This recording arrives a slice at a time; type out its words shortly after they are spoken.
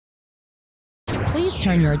Please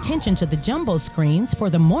turn your attention to the jumbo screens for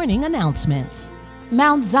the morning announcements.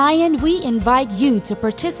 Mount Zion, we invite you to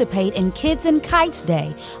participate in Kids and Kites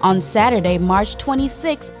Day on Saturday, March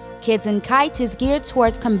 26th. Kids and Kites is geared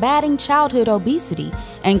towards combating childhood obesity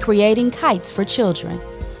and creating kites for children.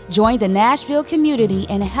 Join the Nashville community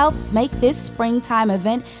and help make this springtime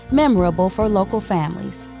event memorable for local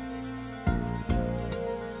families.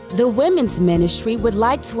 The Women's Ministry would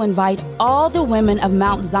like to invite all the women of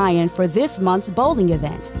Mount Zion for this month's bowling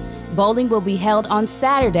event. Bowling will be held on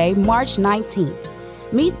Saturday, March 19th.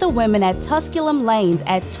 Meet the women at Tusculum Lanes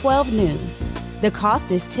at 12 noon. The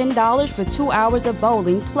cost is $10 for 2 hours of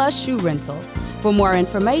bowling plus shoe rental. For more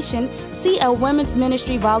information, see a Women's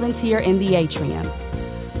Ministry volunteer in the atrium.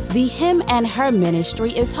 The Him and Her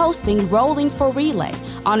Ministry is hosting Rolling for Relay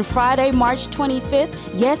on Friday, March 25th.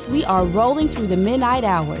 Yes, we are rolling through the midnight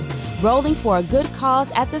hours, rolling for a good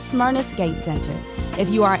cause at the Smyrna Skate Center. If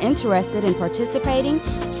you are interested in participating,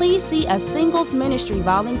 please see a Singles Ministry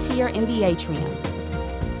volunteer in the atrium.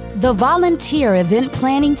 The volunteer event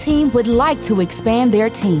planning team would like to expand their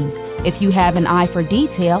team. If you have an eye for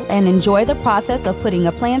detail and enjoy the process of putting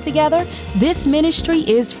a plan together, this ministry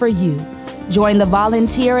is for you. Join the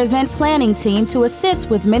volunteer event planning team to assist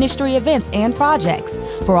with ministry events and projects.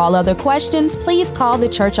 For all other questions, please call the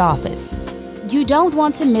church office. You don't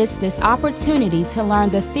want to miss this opportunity to learn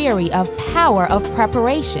the theory of power of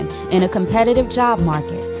preparation in a competitive job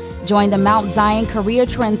market. Join the Mount Zion Career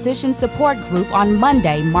Transition Support Group on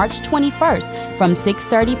Monday, March 21st from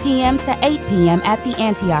 6:30 p.m. to 8 p.m. at the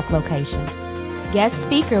Antioch location. Guest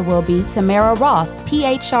speaker will be Tamara Ross,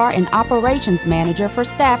 PHR and Operations Manager for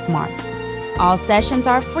Staffmark. All sessions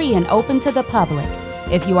are free and open to the public.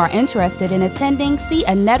 If you are interested in attending, see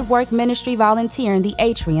a Network Ministry volunteer in the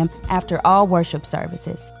atrium after all worship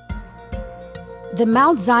services. The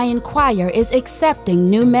Mount Zion Choir is accepting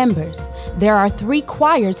new members. There are 3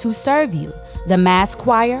 choirs who serve you: the Mass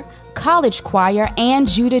Choir, College Choir, and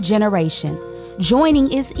Judah Generation.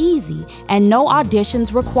 Joining is easy and no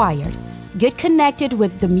auditions required. Get connected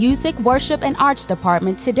with the Music, Worship, and Arts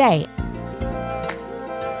Department today.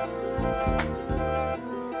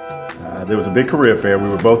 There was a big career fair. We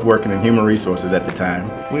were both working in human resources at the time.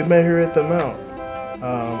 We met her at the Mount.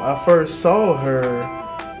 I first saw her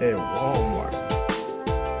at Walmart.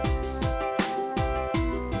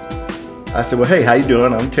 I said, well, hey, how you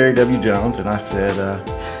doing? I'm Terry W. Jones. And I said,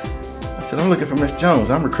 I'm looking for Miss Jones.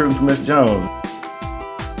 I'm recruiting for Miss Jones.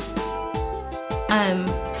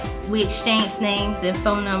 We exchanged names and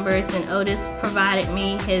phone numbers, and Otis provided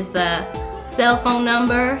me his cell phone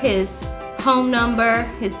number, his home number,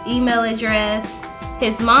 his email address,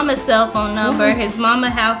 his mama's cell phone number, his mama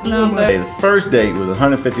house number. The first date was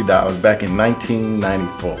 $150 back in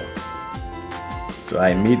 1994. So I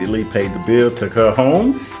immediately paid the bill, took her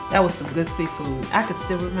home. That was some good seafood. I could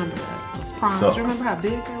still remember that. It was prawns. Do you remember how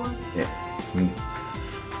big they were? Yeah.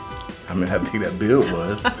 I mean, how big that bill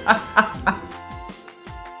was.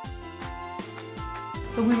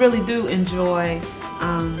 So we really do enjoy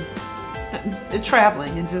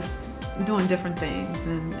traveling and just doing different things.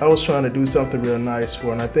 And I was trying to do something real nice for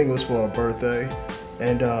her, and I think it was for her birthday.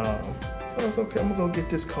 And so I was okay, I'm gonna go get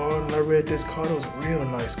this card. And I read this card. It was a real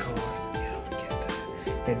nice card. I said, yeah, I'm gonna get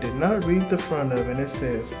that. And did not read the front of it. And it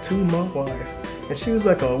says, to my wife. And she was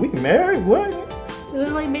like, oh, we married? What? We've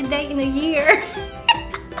only been dating a year.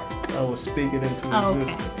 I was speaking into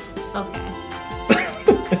existence. Okay.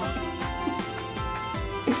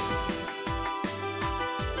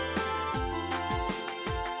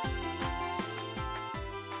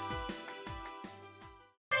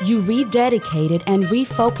 You rededicated and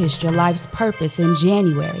refocused your life's purpose in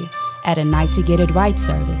January at a Night to Get It Right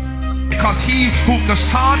service. Because he whom the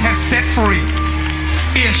Son has set free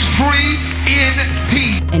is free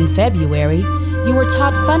indeed. In February, you were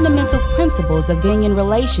taught fundamental principles of being in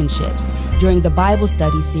relationships during the Bible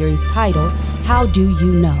study series titled, How Do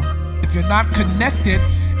You Know? If you're not connected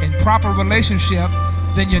in proper relationship,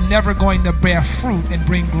 then you're never going to bear fruit and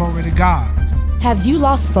bring glory to God. Have you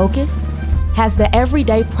lost focus? Has the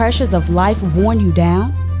everyday pressures of life worn you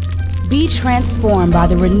down? Be transformed by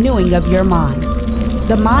the renewing of your mind.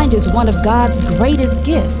 The mind is one of God's greatest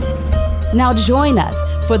gifts. Now join us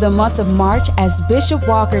for the month of March as Bishop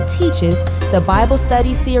Walker teaches the Bible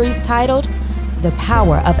study series titled, The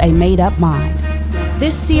Power of a Made-Up Mind.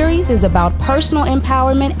 This series is about personal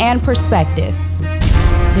empowerment and perspective.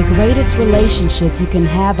 The greatest relationship you can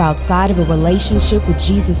have outside of a relationship with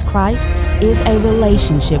Jesus Christ is a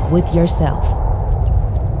relationship with yourself.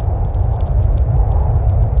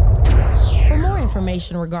 For more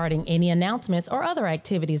information regarding any announcements or other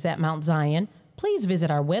activities at Mount Zion, please visit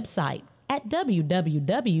our website at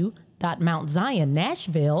www.mzionchurch.org.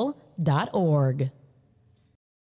 www.mountzionNashville.org.